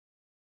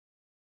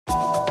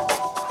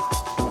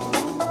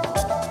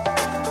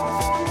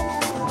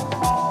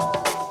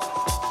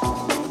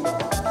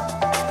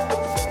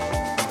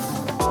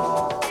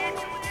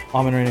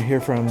Amin here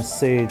from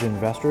Sage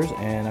Investors,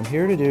 and I'm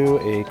here to do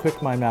a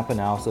quick mind map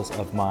analysis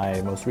of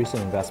my most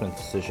recent investment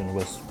decision,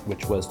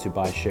 which was to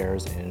buy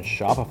shares in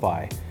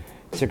Shopify,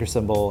 ticker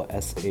symbol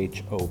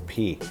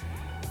SHOP.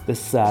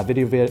 This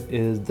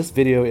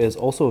video is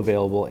also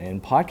available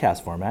in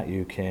podcast format.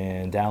 You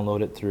can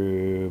download it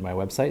through my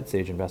website,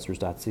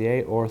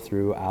 sageinvestors.ca, or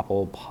through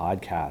Apple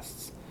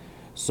Podcasts.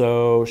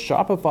 So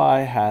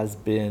Shopify has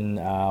been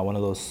one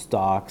of those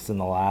stocks in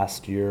the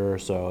last year or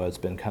so. It's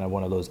been kind of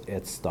one of those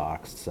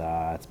stocks.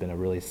 It's been a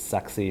really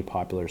sexy,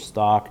 popular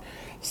stock.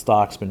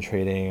 Stock's been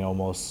trading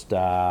almost,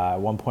 at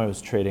one point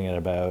was trading at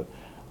about,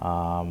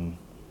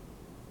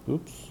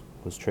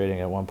 was trading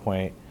at one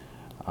point,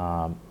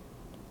 it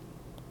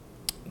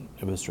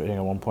was trading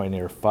at one point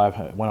near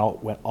 500,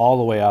 went all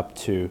the way up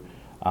to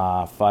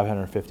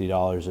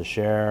 $550 a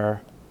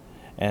share.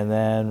 And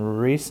then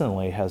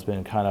recently has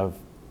been kind of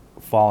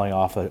falling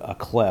off a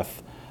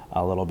cliff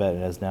a little bit,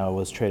 and as now it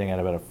was trading at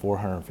about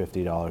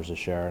 $450 a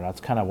share, and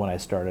that's kind of when I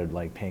started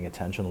like paying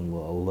attention a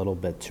little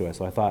bit to it.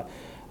 So I thought,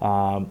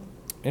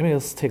 maybe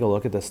let's take a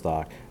look at this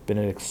stock. Been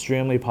an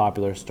extremely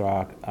popular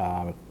stock,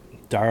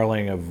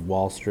 darling of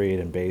Wall Street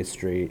and Bay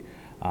Street,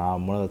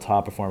 one of the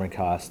top performing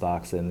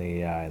stocks in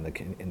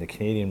the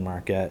Canadian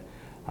market.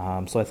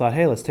 So I thought,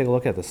 hey, let's take a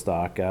look at the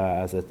stock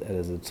as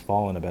it's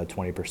fallen about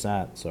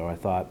 20%. So I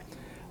thought,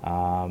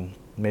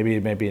 maybe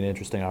it may be an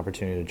interesting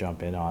opportunity to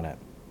jump in on it.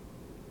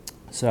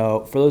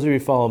 So for those of you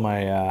who follow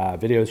my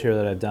videos here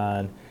that I've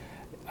done,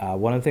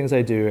 one of the things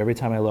I do every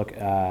time I look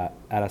at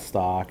a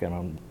stock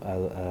and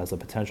as a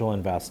potential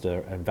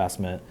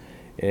investment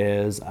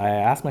is I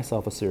ask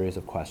myself a series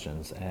of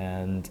questions.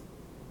 And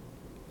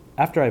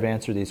after I've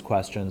answered these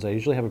questions, I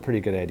usually have a pretty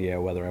good idea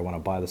whether I want to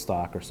buy the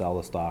stock or sell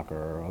the stock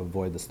or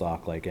avoid the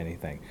stock, like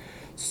anything.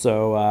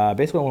 So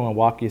basically I want to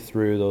walk you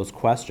through those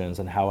questions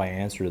and how I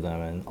answer them,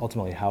 and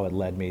ultimately how it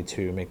led me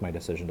to make my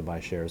decision to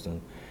buy shares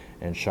in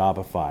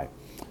Shopify.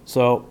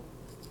 So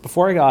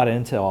before I got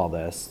into all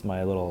this,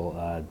 my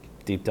little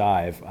deep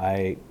dive,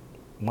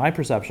 my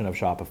perception of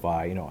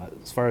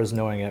Shopify, as far as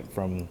knowing it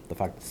from the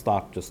fact the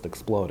stock just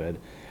exploded,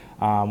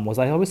 was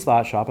I always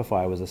thought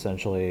Shopify was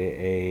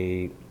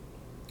essentially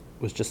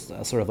was just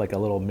sort of like a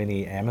little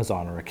mini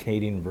Amazon, or a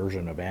Canadian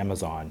version of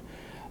Amazon,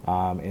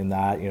 in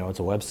that, it's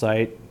a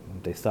website.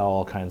 They sell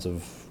all kinds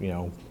of,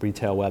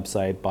 retail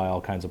website, buy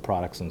all kinds of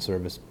products and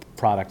service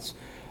products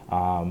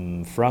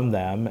from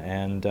them,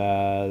 and they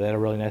had a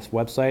really nice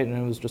website, and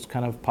it was just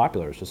kind of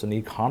popular. It's just an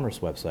e-commerce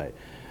website.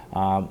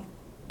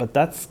 But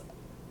that's,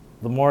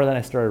 the more that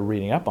I started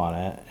reading up on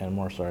it and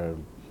more started,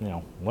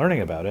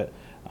 learning about it,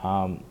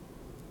 I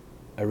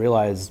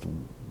realized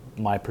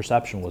my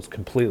perception was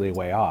completely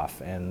way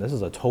off, and this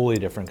is a totally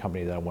different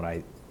company than what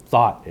I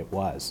thought it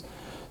was.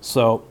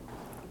 So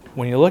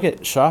when you look at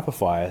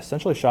Shopify,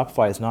 essentially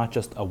Shopify is not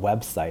just a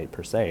website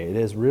per se. It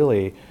is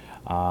really,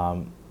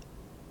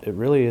 it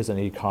really is an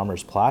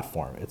e-commerce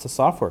platform. It's a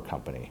software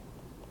company.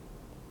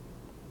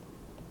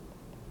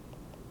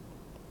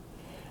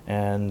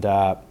 And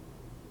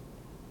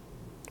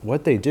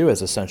what they do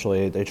is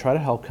essentially they try to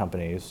help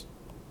companies,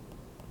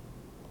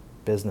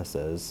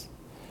 businesses,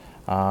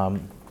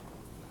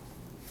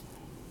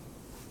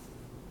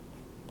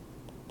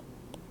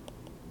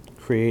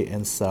 create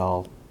and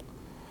sell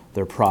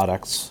their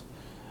products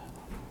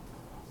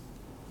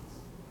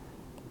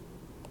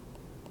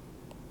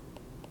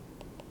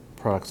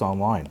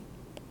online.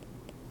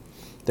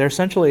 They're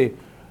essentially,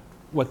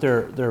 what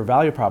their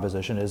value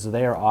proposition is,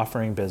 they are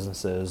offering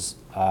businesses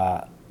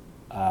a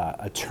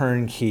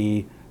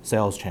turnkey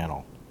sales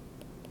channel.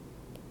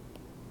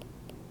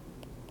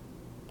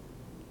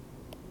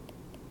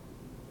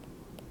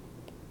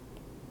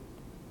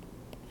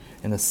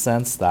 In the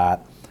sense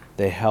that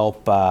they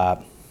help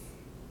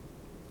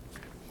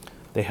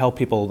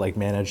people like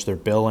manage their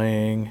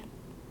billing,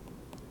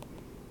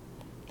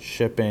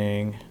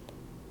 shipping,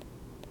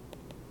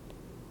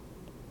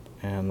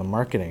 and the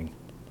marketing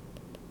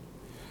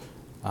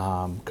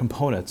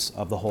components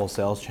of the whole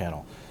sales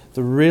channel.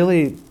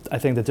 I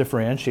think the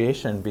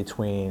differentiation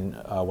between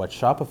what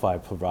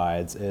Shopify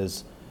provides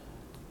is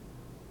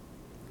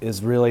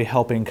really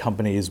helping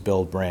companies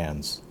build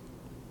brands.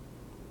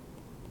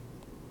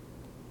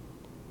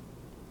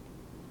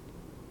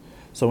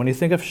 So when you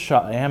think of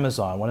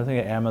Amazon, one of the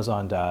things that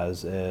Amazon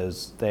does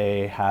is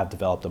they have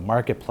developed a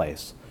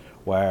marketplace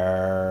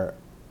where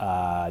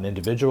an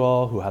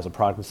individual who has a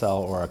product to sell,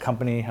 or a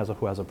company who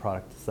has a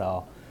product to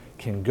sell,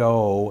 can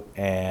go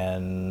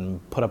and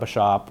put up a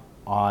shop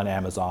on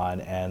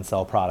Amazon and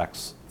sell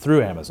products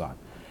through Amazon.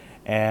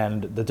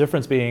 And the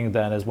difference being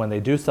then is when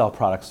they do sell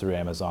products through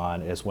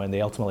Amazon is when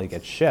they ultimately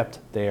get shipped,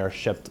 they are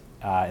shipped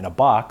in a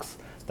box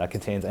that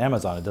contains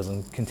Amazon. It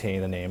doesn't contain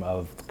the name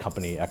of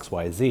company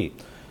XYZ.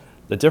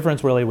 The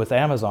difference really with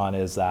Amazon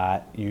is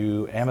that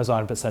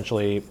Amazon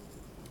essentially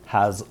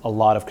has a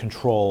lot of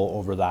control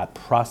over that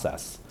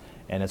process.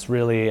 And it's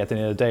really, at the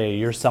end of the day,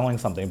 you're selling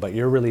something, but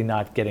you're really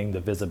not getting the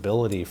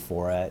visibility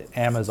for it.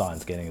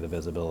 Amazon's getting the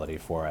visibility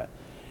for it.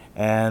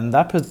 And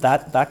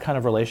that kind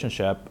of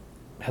relationship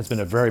has been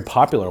a very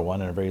popular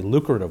one and a very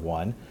lucrative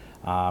one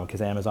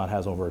because Amazon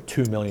has over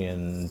 2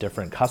 million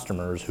different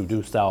customers who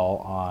do sell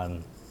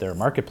on their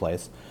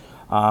marketplace.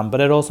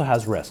 But it also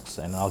has risks,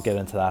 and I'll get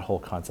into that whole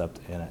concept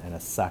in a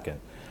second.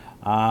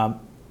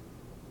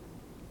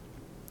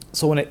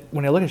 So when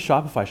I look at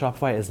Shopify,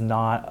 Shopify is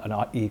not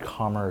an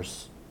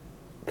e-commerce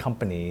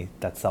company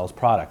that sells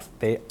products.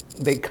 They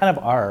kind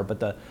of are, but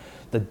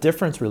the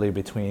difference really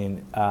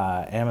between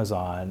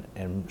Amazon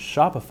and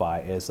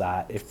Shopify is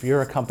that if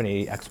you're a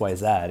company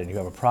XYZ and you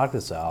have a product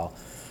to sell,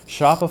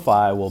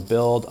 Shopify will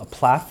build a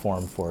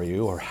platform for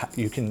you, or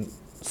you can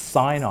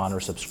sign on or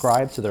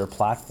subscribe to their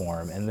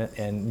platform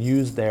and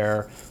use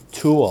their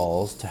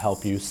tools to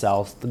help you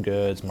sell the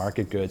goods,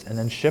 market goods, and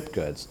then ship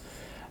goods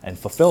and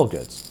fulfill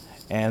goods.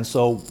 And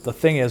so the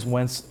thing is,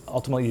 once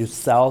ultimately you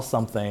sell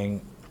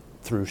something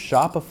through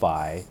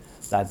Shopify,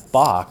 that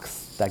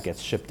box that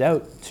gets shipped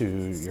out to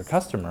your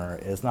customer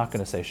is not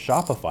going to say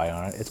Shopify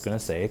on it, it's going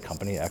to say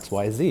company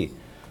XYZ.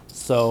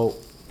 So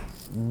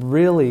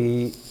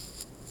really,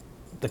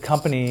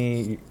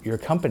 your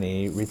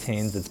company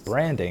retains its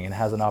branding and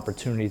has an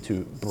opportunity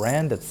to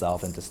brand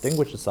itself and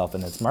distinguish itself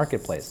in its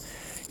marketplace.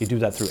 You do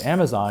that through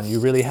Amazon, you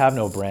really have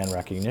no brand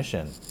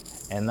recognition.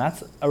 And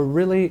that's a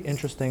really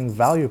interesting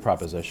value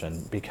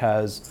proposition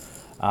because,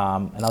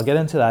 and I'll get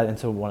into that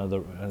into one of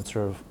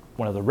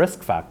the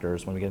risk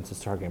factors when we get into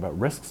talking about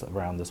risks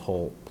around this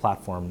whole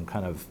platform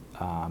kind of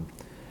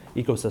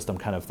ecosystem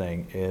kind of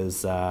thing,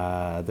 is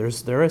there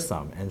is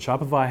some. And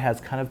Shopify has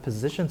kind of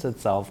positions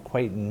itself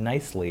quite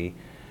nicely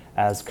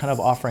as kind of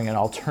offering an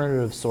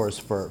alternative source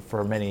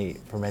for many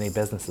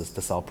businesses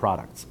to sell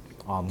products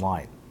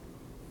online.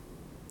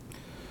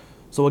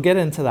 So we'll get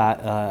into that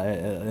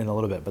in a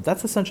little bit, but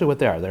that's essentially what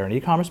they are. They're an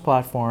e-commerce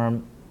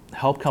platform,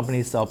 help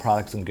companies sell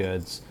products and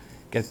goods,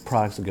 get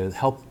products and goods,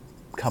 help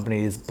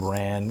companies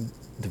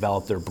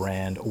develop their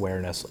brand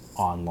awareness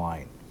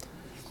online.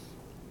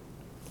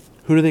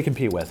 Who do they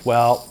compete with?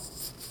 Well,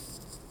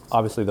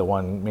 obviously the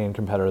one main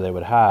competitor they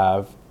would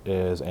have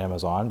is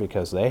Amazon,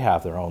 because they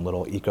have their own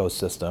little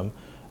ecosystem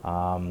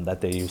that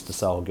they use to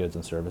sell goods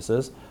and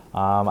services.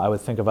 I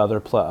would think of other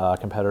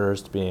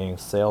competitors being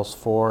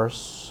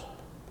Salesforce,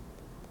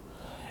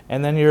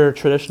 and then your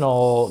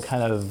traditional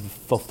kind of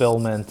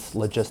fulfillment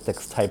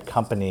logistics type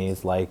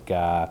companies like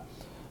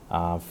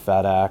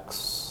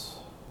FedEx,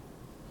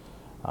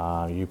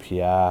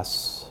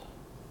 UPS,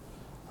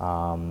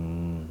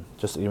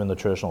 just even the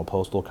traditional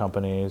postal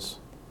companies.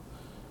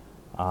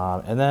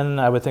 And then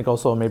I would think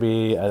also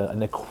maybe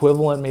an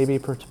equivalent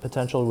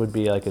potential would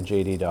be like a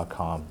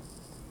JD.com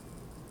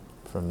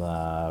from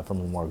a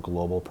more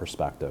global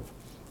perspective.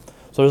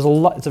 So there's a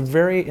lot. It's a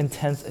very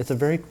intense. It's a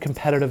very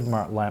competitive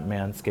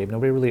landscape.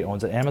 Nobody really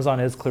owns it. Amazon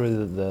is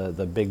clearly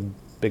the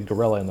big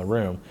gorilla in the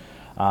room,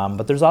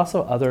 but there's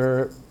also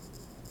other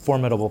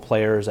formidable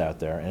players out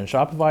there. And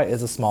Shopify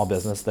is a small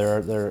business. They're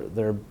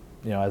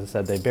as I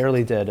said, they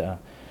barely did. And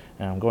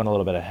I'm going a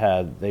little bit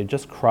ahead. They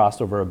just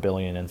crossed over $1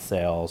 billion in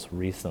sales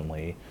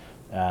recently.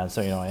 And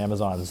so,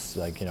 Amazon's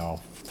like,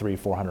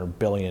 300-400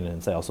 billion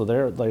in sales. So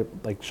they're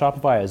like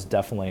Shopify is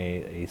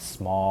definitely a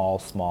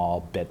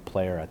small bit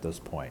player at this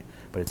point,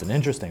 but it's an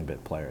interesting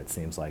bit player, it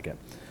seems like it.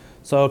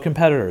 So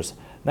competitors.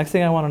 Next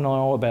thing I want to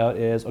know about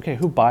is, okay,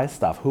 who buys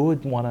stuff? Who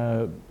would want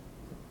to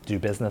do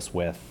business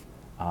with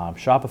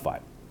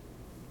Shopify?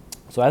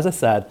 So as I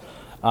said,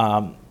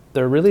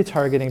 they're really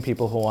targeting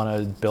people who want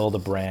to build a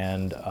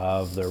brand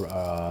of their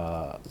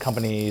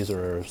companies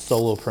or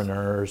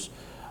solopreneurs.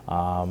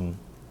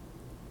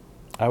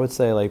 I would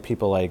say like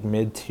people like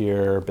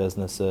mid-tier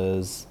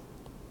businesses,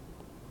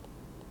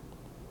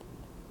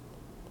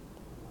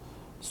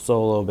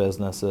 solo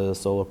businesses,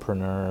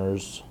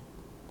 solopreneurs,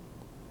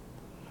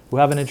 who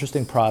have an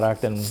interesting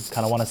product and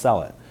kind of want to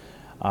sell it.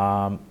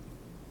 Kind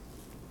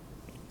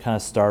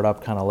of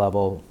startup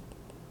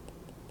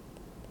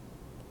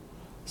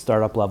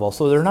level.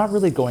 So they're not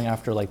really going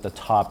after like the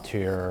top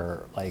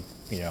tier, like,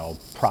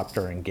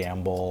 Procter and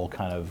Gamble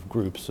kind of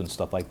groups and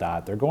stuff like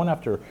that. They're going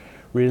after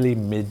really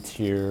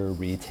mid-tier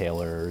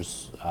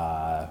retailers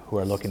who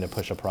are looking to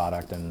push a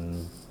product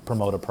and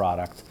promote a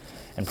product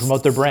and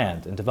promote their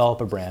brand and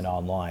develop a brand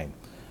online.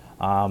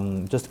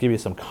 Just to give you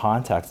some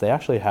context, they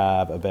actually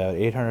have about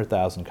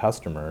 800,000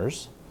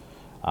 customers.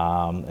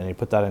 And you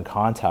put that in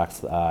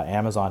context,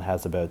 Amazon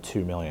has about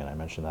 2 million. I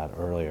mentioned that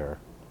earlier.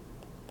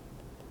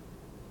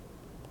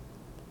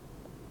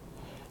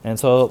 And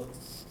so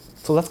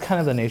that's kind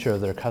of the nature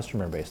of their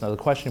customer base. Now, the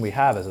question we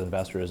have as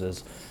investors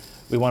is,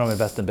 we want to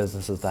invest in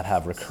businesses that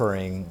have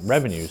recurring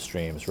revenue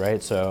streams,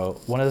 right?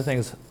 So one of the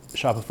things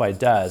Shopify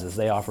does is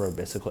they offer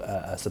basically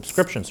a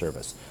subscription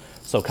service.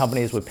 So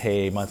companies would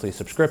pay a monthly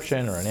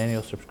subscription or an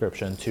annual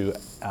subscription to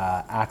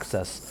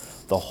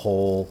access the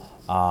whole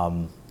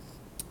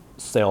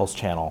sales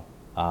channel.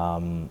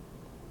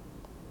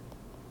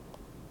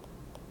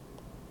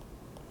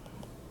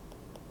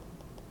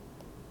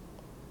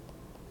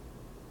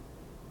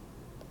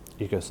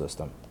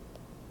 Ecosystem.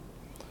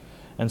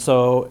 And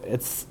so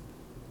it's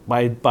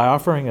by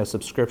offering a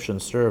subscription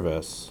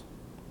service,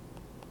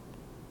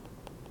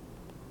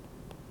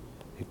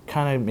 it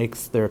kind of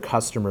makes their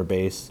customer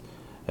base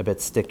a bit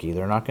sticky.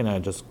 They're not going to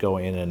just go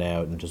in and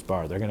out and just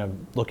borrow. They're going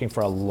to looking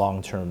for a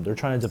long-term. They're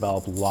trying to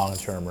develop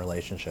long-term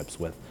relationships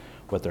with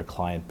their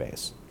client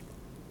base.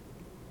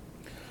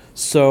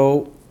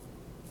 So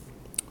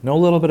know a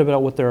little bit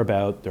about what they're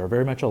about. They're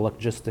very much a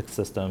logistics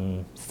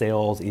system,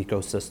 sales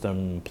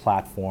ecosystem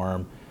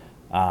platform,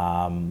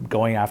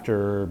 going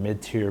after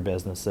mid-tier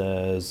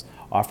businesses,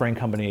 offering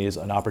companies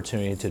an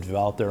opportunity to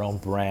develop their own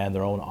brand,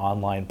 their own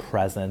online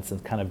presence,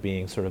 and kind of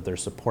being sort of their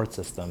support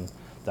system,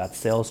 that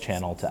sales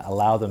channel to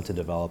allow them to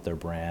develop their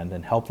brand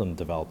and help them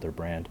develop their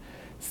brand.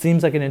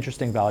 Seems like an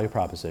interesting value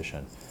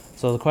proposition.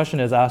 So the question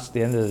is asked at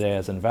the end of the day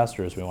as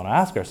investors, we want to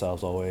ask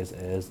ourselves always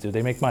is, do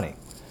they make money?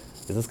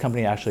 Is this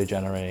company actually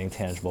generating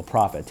tangible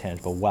profit,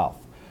 tangible wealth?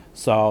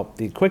 So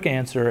the quick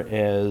answer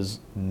is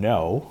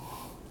no,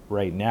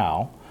 right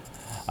now.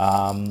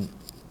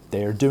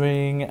 They're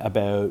doing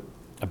about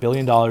 $1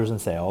 billion in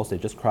sales. They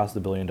just crossed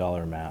the $1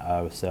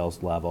 billion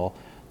sales level.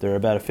 They're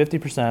about a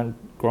 50%,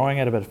 growing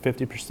at about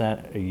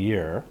 50% a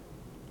year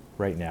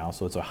right now.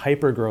 So it's a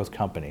hyper growth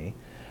company.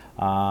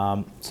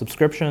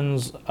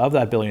 Subscriptions of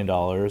that $1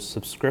 billion,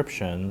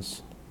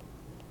 subscriptions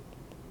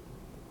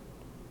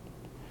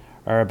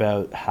are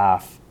about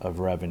half of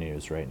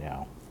revenues right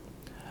now.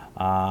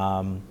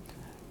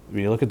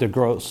 When you look at the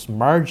gross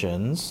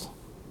margins,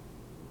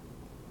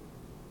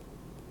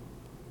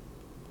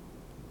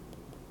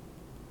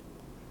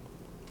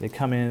 they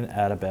come in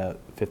at about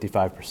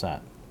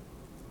 55%.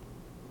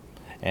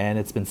 And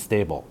it's been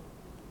stable,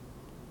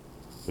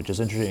 which is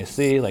interesting to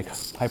see. Like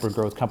hyper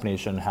growth companies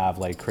shouldn't have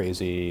like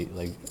crazy,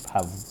 like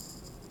have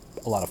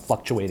a lot of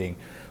fluctuating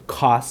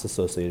costs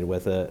associated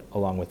with it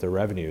along with their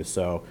revenues.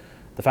 So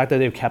the fact that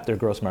they've kept their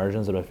gross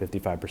margins at about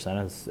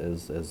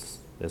 55%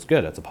 is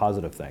good. It's a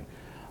positive thing.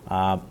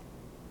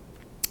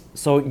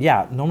 So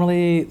yeah,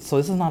 normally, so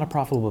this is not a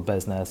profitable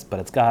business, but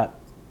it's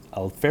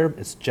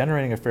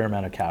generating a fair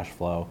amount of cash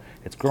flow.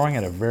 It's growing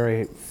at a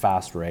very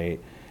fast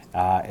rate.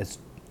 It's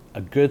a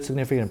good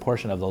significant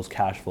portion of those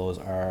cash flows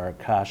are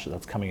cash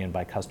that's coming in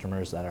by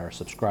customers that are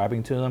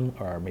subscribing to them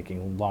or are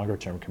making longer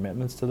term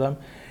commitments to them.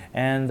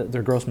 And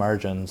their gross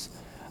margins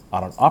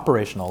on an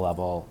operational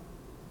level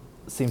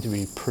seem to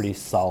be pretty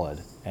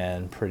solid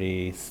and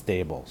pretty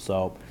stable.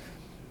 So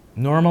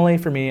normally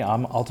for me,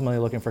 I'm ultimately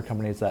looking for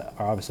companies that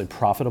are obviously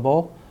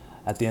profitable.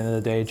 At the end of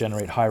the day,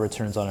 generate high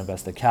returns on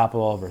invested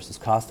capital versus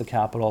cost of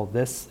capital.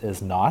 This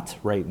is not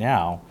right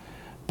now,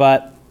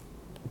 but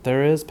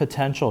there is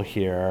potential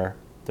here.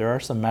 There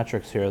are some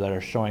metrics here that are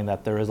showing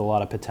that there is a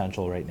lot of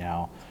potential right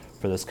now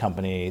for this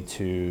company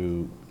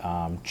to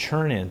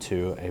churn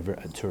into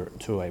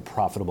a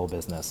profitable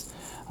business.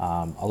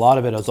 A lot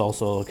of it is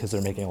also because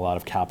they're making a lot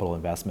of capital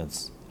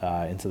investments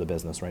into the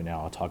business right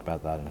now. I'll talk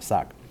about that in a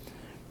sec.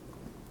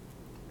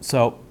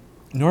 So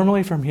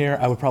normally from here,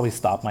 I would probably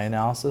stop my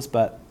analysis,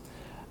 but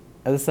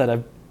as I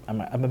said,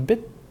 I'm a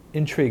bit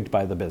intrigued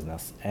by the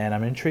business, and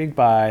I'm intrigued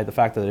by the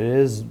fact that it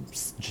is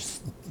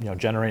just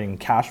generating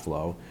cash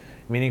flow,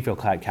 meaningful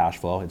cash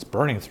flow. It's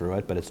burning through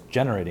it, but it's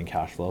generating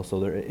cash flow. So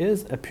there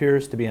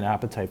appears to be an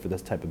appetite for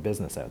this type of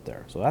business out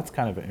there. So that's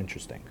kind of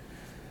interesting.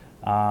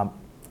 The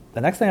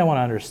next thing I want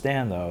to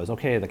understand, though, is,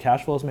 okay, the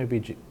cash flows may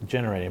be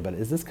generating, but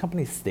is this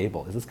company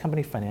stable? Is this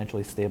company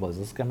financially stable? Is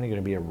this company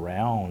going to be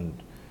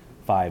around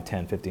 5,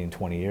 10, 15,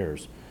 20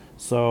 years?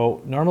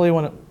 So normally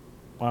when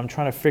I'm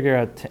trying to figure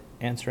out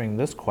answering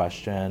this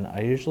question,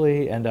 I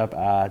usually end up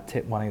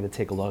wanting to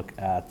take a look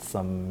at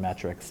some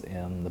metrics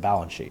in the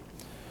balance sheet.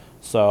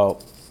 So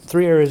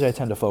 3 areas I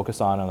tend to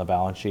focus on the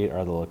balance sheet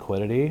are the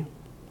liquidity.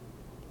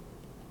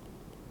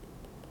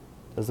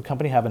 Does the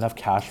company have enough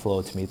cash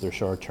flow to meet their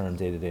short-term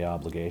day-to-day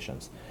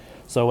obligations?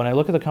 So when I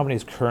look at the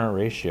company's current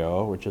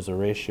ratio, which is a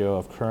ratio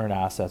of current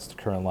assets to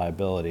current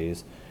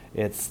liabilities,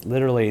 it's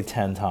literally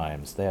 10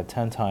 times. They have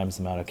 10 times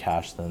the amount of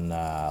cash than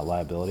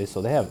liabilities.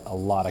 So they have a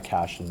lot of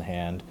cash in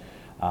hand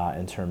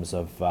in terms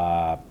of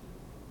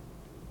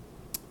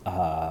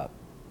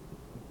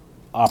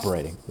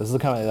operating. This is a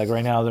company, like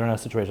right now, they're in a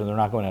situation, they're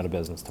not going out of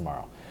business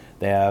tomorrow.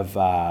 They have,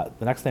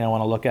 the next thing I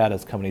want to look at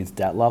is company's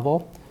debt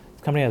level.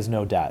 This company has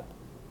no debt.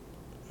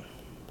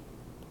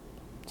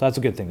 So that's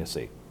a good thing to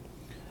see.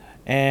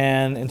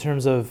 And in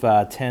terms of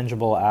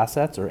tangible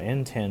assets or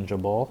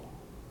intangible,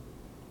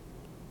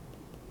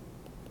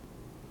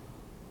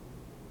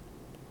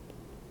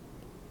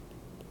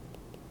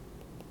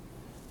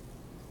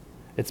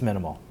 it's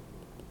minimal.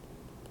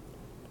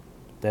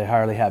 They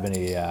hardly have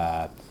any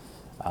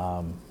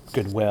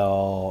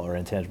goodwill or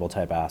intangible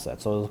type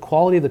assets. So the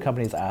quality of the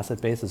company's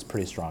asset base is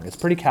pretty strong. It's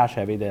pretty cash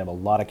heavy. They have a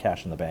lot of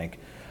cash in the bank.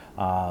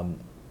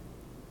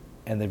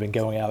 And they've been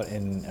going out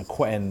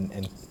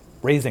and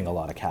raising a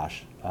lot of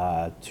cash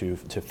to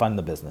fund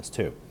the business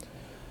too.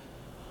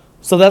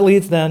 So that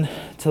leads then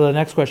to the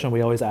next question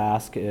we always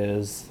ask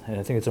is, and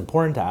I think it's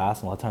important to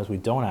ask, and a lot of times we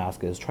don't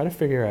ask, is try to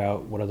figure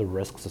out what are the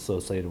risks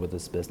associated with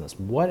this business.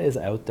 What is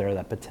out there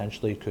that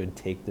potentially could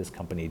take this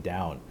company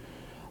down?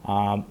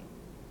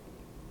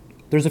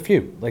 There's a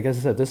few. Like as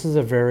I said, this is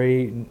a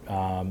very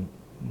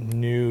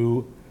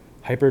new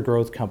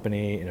hyper-growth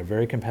company in a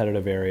very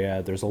competitive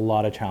area. There's a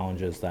lot of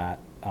challenges that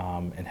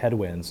and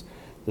headwinds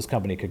this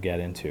company could get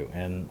into.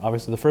 And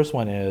obviously the first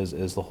one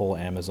is the whole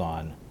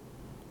Amazon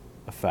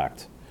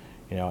effect.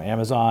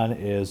 Amazon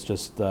is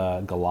just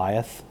the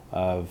Goliath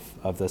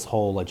of this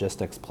whole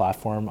logistics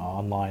platform,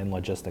 online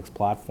logistics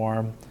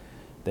platform.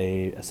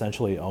 They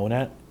essentially own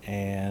it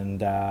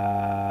and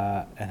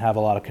have a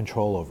lot of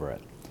control over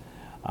it.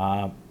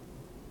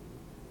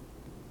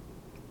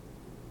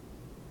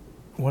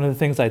 One of the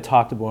things I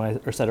talked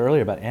about or said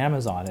earlier about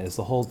Amazon is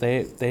the whole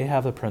they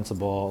have the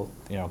principle.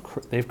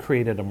 They've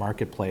created a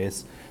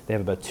marketplace. They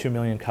have about 2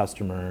 million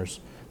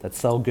customers that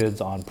sell goods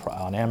on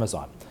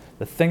Amazon.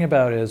 The thing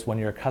about it is when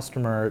you're a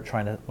customer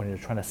when you're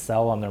trying to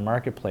sell on their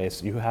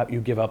marketplace, you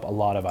give up a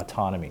lot of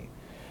autonomy.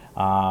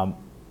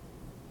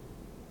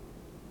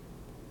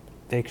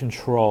 They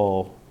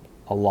control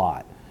a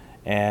lot,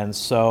 and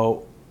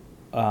so,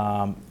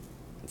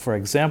 for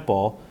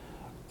example,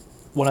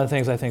 one of the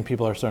things I think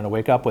people are starting to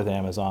wake up with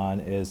Amazon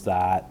is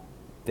that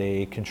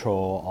they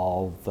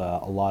control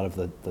a lot of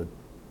the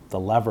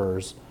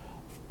levers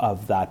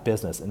of that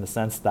business, in the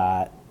sense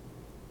that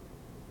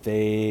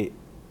they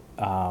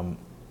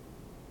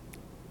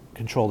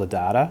control the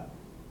data,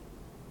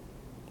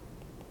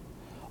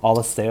 all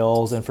the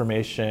sales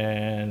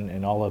information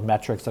and all the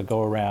metrics that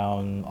go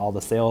around all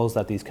the sales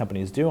that these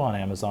companies do on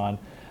Amazon.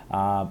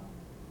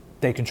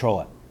 They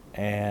control it.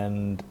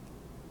 And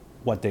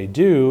what they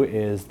do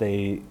is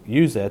they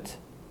use it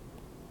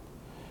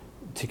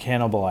to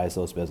cannibalize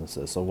those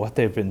businesses. So what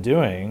they've been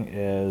doing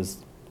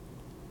is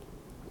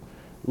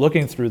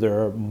looking through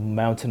their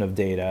mountain of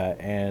data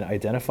and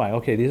identifying,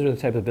 okay, these are the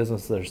type of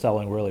businesses that are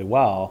selling really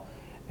well.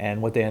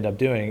 And what they end up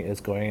doing is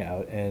going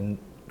out and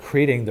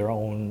creating their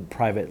own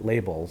private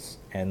labels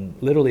and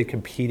literally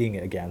competing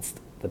against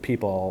the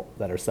people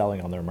that are selling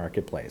on their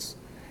marketplace.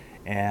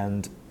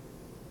 And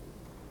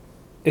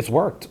it's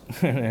worked.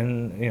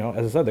 And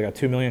as I said, they got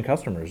 2 million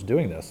customers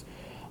doing this.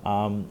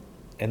 And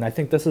I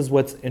think this is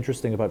what's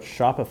interesting about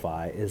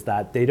Shopify, is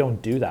that they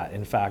don't do that.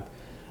 In fact,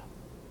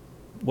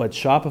 what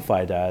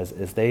Shopify does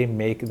is they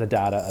make the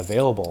data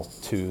available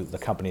to the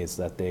companies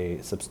that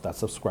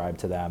subscribe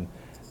to them.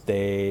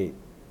 They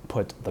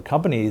put the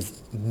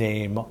company's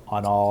name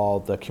on all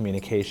the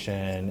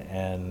communication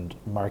and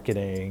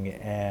marketing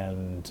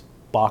and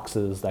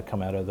boxes that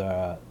come out of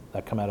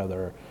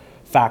their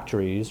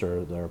factories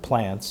or their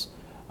plants.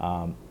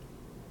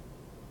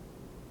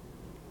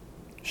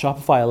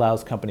 Shopify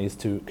allows companies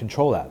to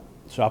control that.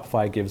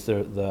 Shopify gives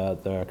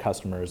their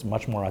customers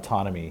much more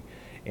autonomy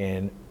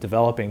in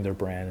developing their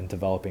brand and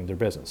developing their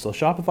business. So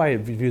Shopify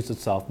views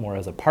itself more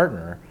as a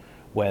partner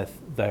with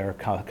their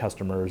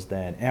customers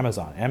than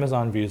Amazon.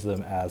 Amazon views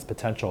them as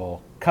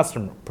potential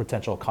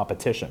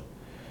competition.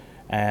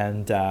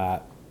 And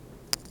so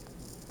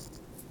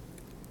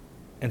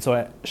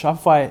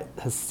Shopify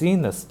has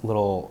seen this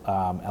little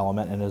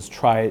element and is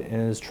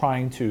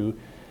trying to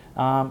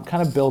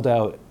kind of build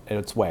out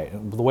its way.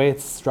 The way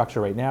it's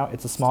structured right now,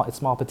 it's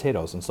small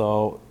potatoes. And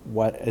so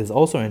what is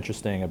also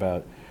interesting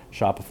about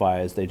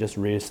Shopify is they just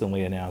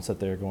recently announced that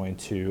they're going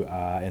to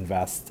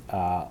invest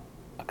a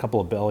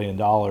couple of $1 billion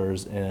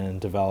in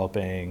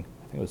developing,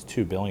 I think it was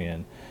 $2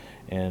 billion,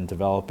 in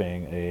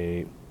developing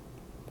a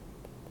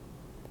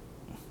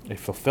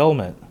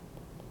fulfillment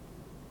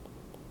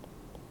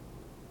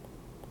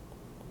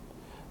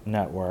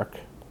network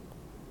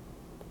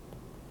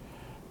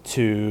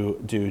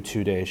to do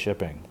 2-day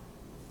shipping.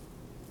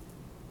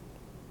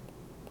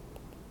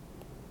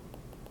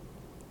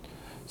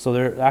 So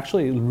they're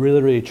actually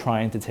really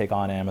trying to take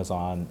on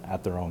Amazon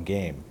at their own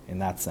game in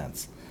that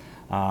sense.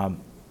 And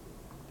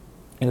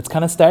it's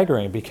kind of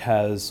staggering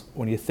because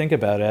when you think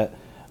about it,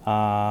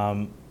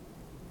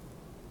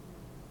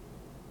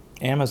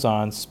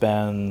 Amazon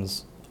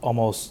spends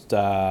almost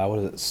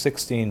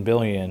 $16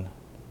 billion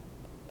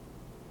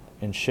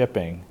in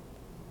shipping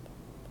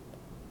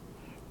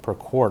per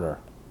quarter,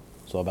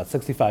 so about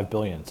 $65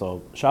 billion.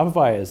 So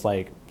Shopify is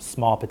like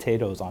small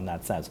potatoes on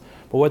that sense.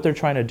 But what they're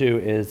trying to do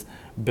is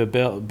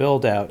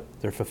build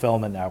out their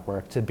fulfillment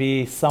network to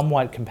be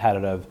somewhat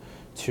competitive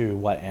to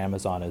what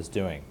Amazon is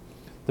doing.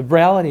 The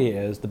reality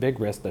is, the big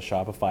risk that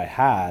Shopify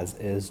has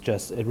is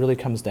just, it really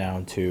comes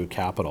down to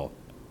capital.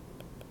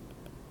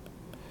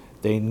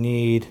 They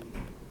need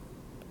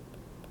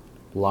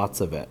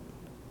lots of it.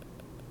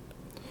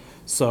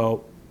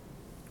 So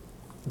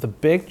the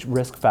big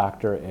risk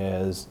factor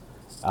is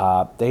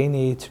they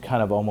need to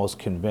kind of almost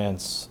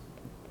convince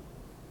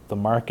the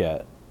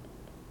market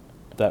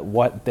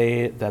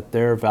that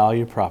their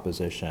value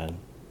proposition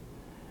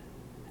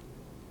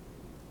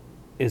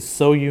is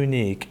so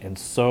unique and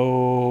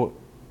so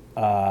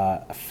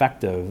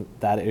effective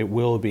that it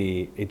will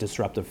be a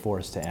disruptive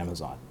force to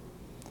Amazon.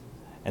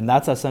 And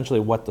that's essentially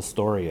what the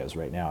story is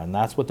right now. And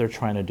that's what they're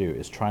trying to do,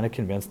 is trying to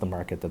convince the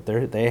market that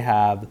they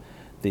have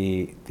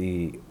the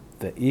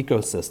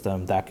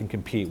ecosystem that can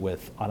compete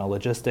with, on a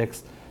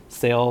logistics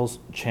sales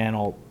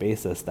channel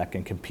basis, that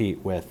can compete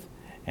with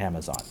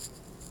Amazon.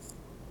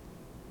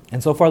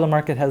 And so far the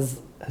market has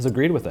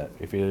agreed with it.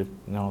 If you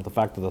know the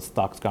fact that the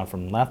stock's gone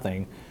from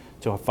nothing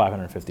to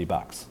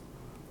 $550.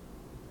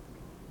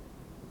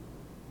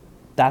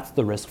 that's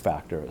the risk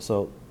factor.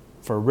 So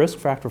for risk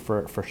factor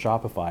for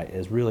Shopify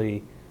is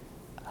really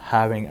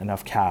having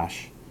enough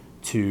cash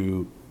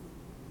to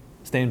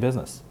stay in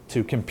business,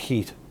 to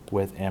compete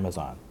with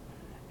Amazon.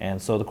 And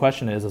so the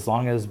question is, as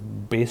long as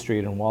Bay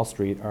Street and Wall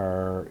Street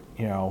are,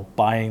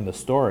 buying the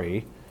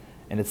story,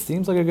 and it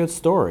seems like a good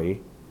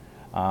story,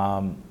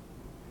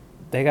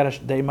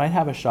 they might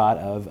have a shot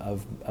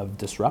of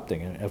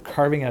disrupting and of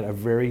carving out a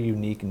very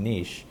unique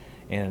niche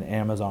in an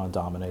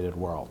Amazon-dominated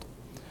world.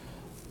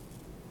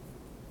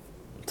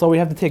 So we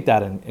have to take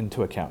that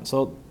into account.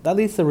 So that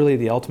leads to really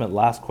the ultimate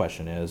last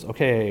question is,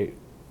 okay,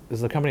 this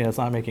is a company that's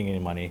not making any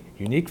money,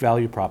 unique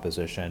value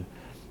proposition,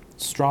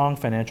 strong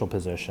financial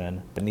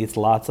position, but needs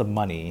lots of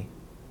money,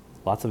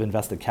 lots of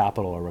invested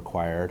capital are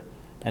required,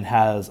 and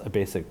has a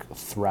basic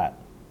threat.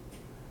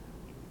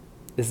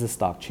 Is this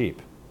stock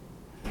cheap?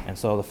 And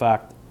so the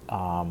fact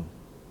the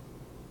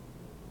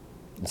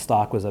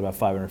stock was at about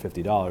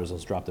 $550, it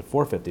was dropped at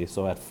 $450.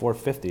 So at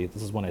 $450,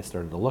 this is when I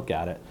started to look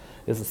at it,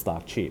 is the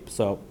stock cheap?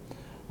 So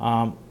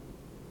the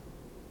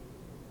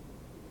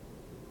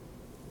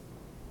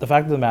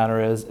fact of the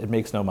matter is it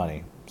makes no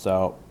money.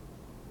 So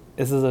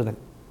this is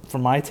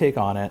from my take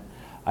on it,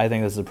 I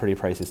think this is a pretty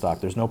pricey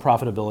stock. There's no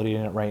profitability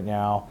in it right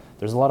now.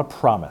 There's a lot of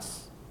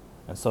promise.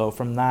 And so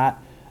from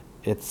that,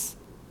 it's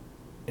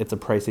a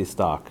pricey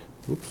stock.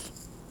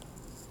 Oops.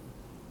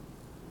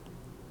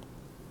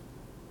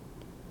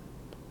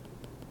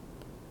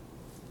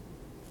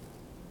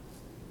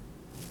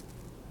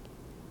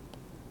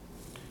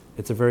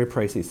 It's a very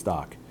pricey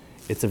stock.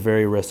 It's a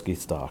very risky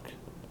stock.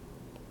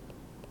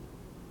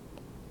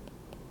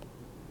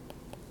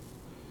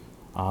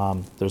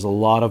 There's a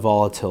lot of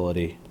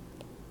volatility.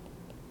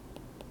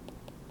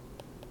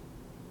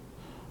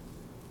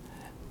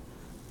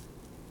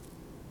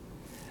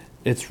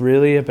 It's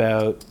really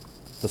about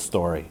the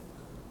story.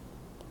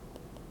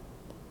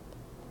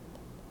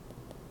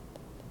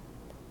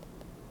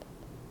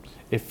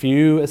 If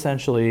you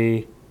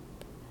essentially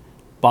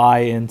buy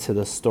into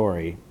the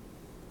story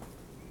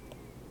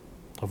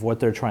of what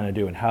they're trying to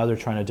do and how they're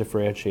trying to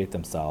differentiate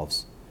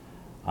themselves,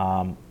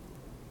 and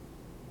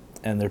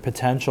their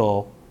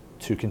potential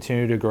to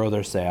continue to grow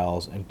their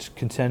sales and to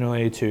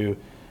continually to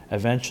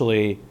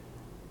eventually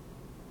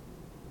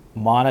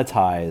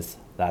monetize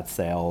that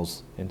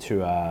sales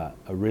into a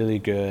really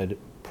good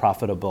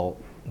profit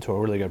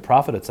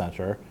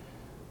center,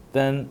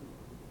 then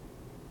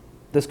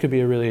this could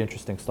be a really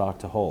interesting stock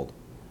to hold.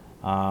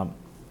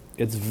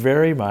 It's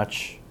very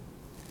much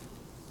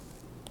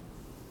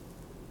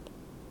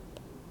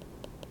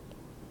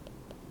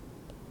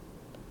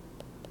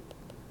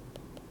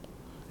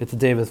it's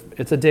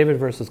a David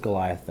versus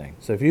Goliath thing.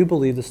 So if you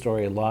believe the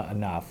story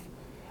enough,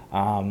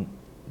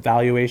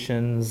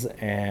 valuations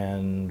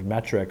and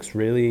metrics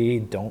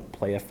really don't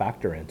play a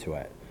factor into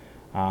it.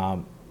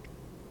 And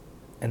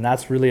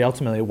that's really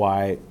ultimately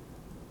why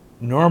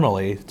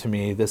normally, to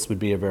me, this would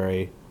be a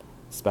very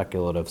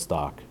speculative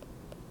stock.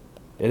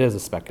 It is a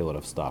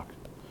speculative stock.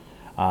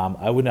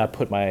 I would not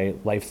put my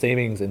life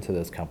savings into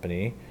this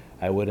company.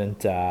 I wouldn't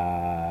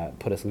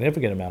put a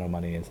significant amount of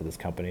money into this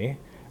company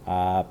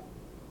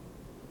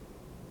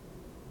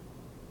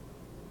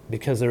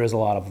because there is a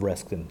lot of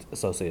risk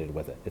associated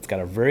with it. It's got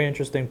a very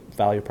interesting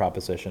value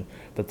proposition,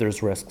 but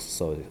there's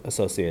risks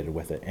associated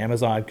with it.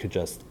 Amazon could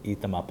just eat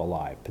them up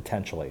alive,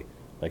 potentially.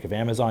 Like if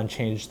Amazon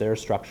changed their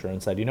structure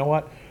and said, you know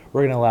what,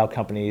 we're going to allow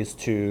companies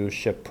to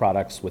ship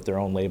products with their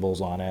own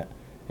labels on it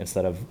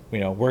instead of,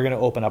 we're going to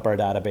open up our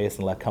database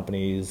and let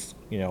companies,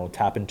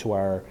 tap into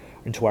our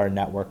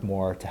network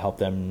more to help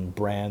them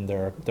brand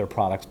their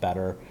products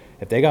better.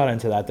 If they got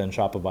into that, then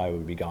Shopify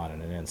would be gone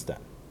in an instant.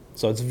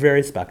 So it's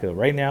very speculative.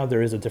 Right now,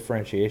 there is a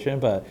differentiation,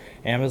 but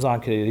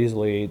Amazon could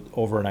easily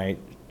overnight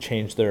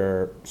change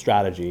their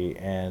strategy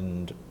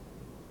and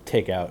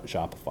take out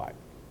Shopify.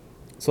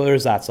 So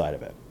there's that side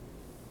of it.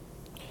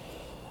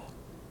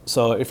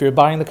 So if you're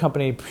buying the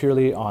company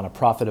purely on a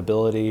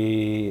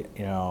profitability,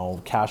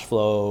 cash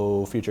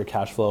flow, future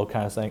cash flow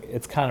kind of thing,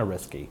 it's kind of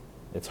risky.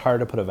 It's hard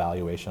to put a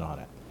valuation on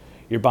it.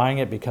 You're buying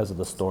it because of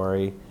the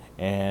story,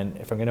 and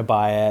if I'm going to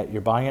buy it,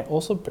 you're buying it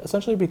also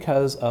essentially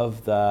because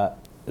of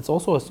it's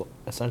also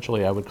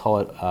essentially, I would call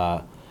it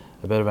a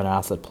bit of an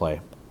asset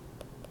play.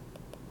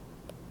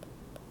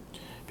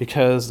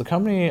 Because the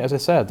company, as I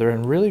said, they're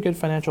in really good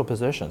financial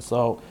position.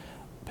 So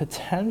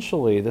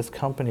potentially this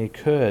company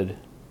could,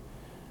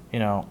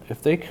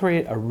 if they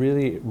create a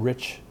really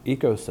rich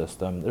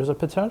ecosystem, there's a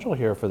potential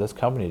here for this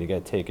company to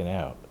get taken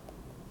out.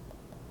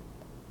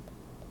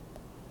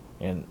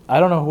 And I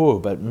don't know who,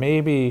 but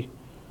maybe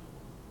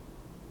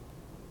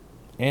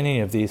any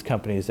of these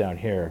companies down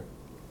here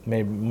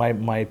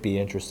might be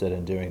interested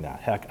in doing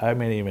that. Heck, I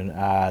may even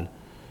add,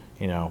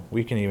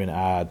 we can even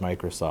add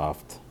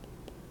Microsoft.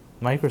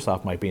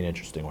 Microsoft might be an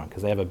interesting one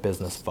because they have a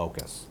business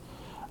focus.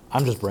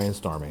 I'm just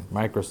brainstorming.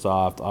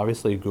 Microsoft,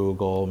 obviously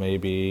Google,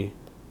 maybe.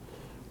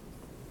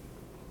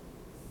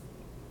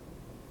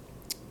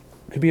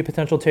 Could be a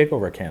potential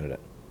takeover candidate.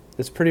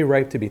 It's pretty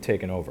ripe to be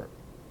taken over,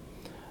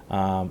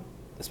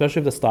 especially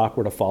if the stock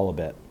were to fall a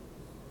bit.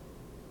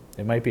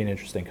 It might be an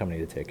interesting company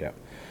to take out.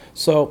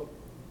 So,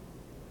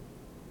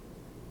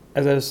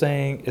 as I was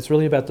saying, it's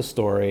really about the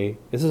story.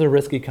 This is a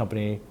risky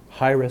company,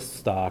 high risk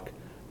stock,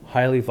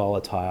 highly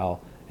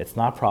volatile. It's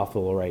not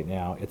profitable right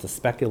now. It's a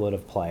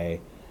speculative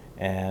play,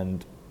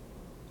 and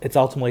it's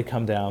ultimately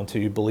come down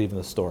to believe in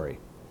the story.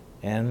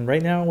 And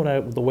right now,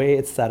 the way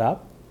it's set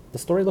up, the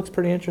story looks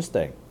pretty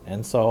interesting.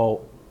 And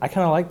so I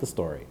kind of like the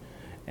story.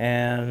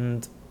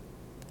 And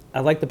I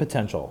like the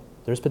potential.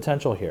 There's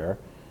potential here.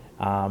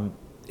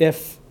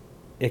 If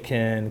it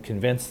can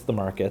convince the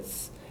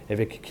markets, if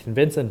it can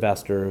convince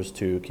investors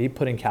to keep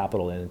putting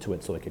capital into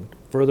it so it can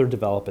further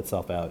develop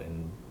itself out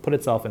and put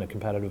itself in a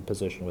competitive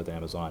position with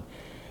Amazon,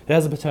 it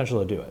has the potential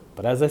to do it.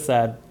 But as I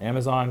said,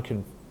 Amazon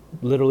can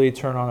literally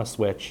turn on a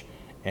switch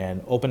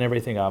and open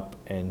everything up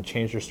and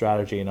change their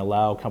strategy and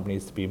allow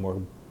companies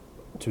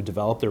to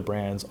develop their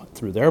brands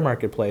through their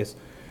marketplace.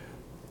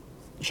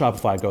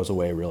 Shopify goes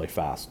away really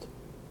fast.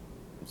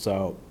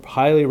 So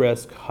highly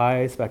risk,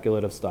 high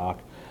speculative stock.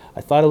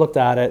 I thought I looked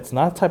at it. It's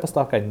not the type of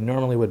stock I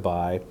normally would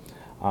buy,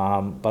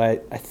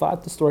 but I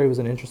thought the story was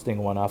an interesting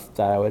one enough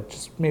that I would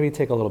just maybe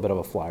take a little bit of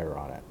a flyer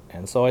on it.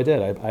 And so I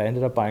did. I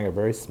ended up buying a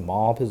very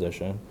small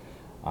position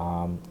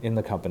in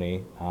the company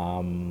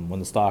when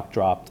the stock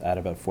dropped at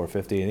about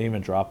 450. It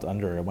even dropped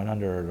under. It went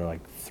under to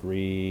like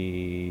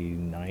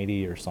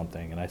 390 or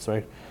something. And I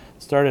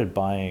started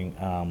buying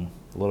a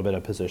little bit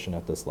of position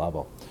at this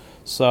level.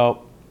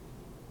 So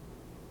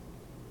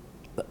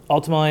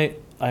ultimately,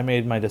 I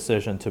made my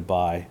decision to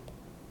buy,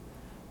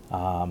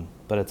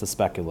 but it's a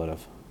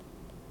speculative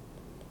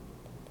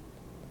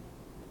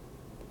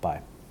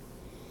buy.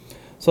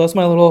 So that's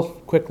my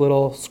quick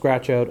little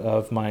scratch out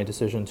of my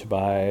decision to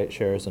buy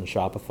shares in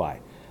Shopify.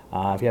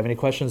 If you have any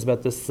questions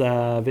about this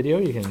video,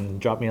 you can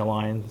drop me a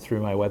line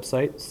through my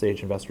website,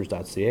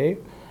 sageinvestors.ca.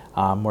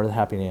 I'm more than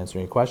happy to answer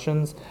any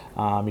questions.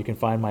 You can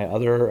find my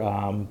other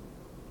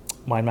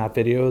mind map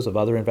videos of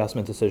other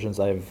investment decisions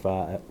I've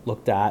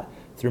looked at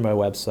through my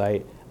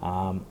website.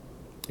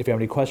 If you have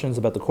any questions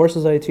about the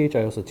courses I teach,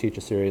 I also teach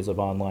a series of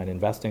online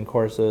investing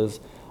courses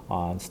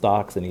on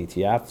stocks and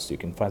ETFs. You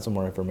can find some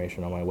more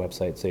information on my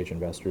website,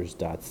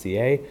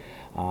 sageinvestors.ca.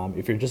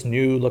 If you're just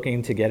new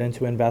looking to get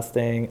into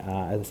investing,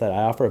 as I said,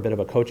 I offer a bit of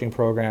a coaching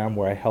program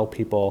where I help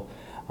people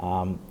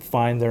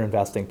find their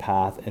investing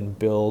path and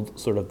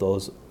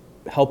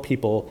help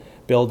people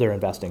build their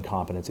investing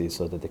competencies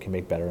so that they can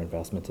make better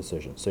investment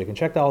decisions. So you can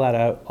check all that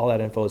out. All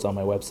that info is on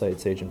my website,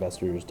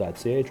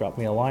 sageinvestors.ca. Drop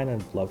me a line.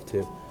 I'd love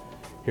to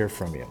hear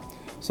from you.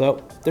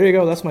 So there you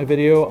go. That's my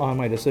video on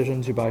my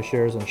decision to buy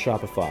shares in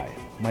Shopify.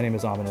 My name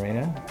is Amin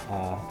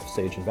Reina,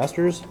 Sage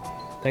Investors.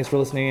 Thanks for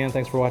listening in.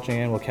 Thanks for watching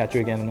in. We'll catch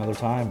you again another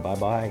time.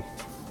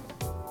 Bye-bye.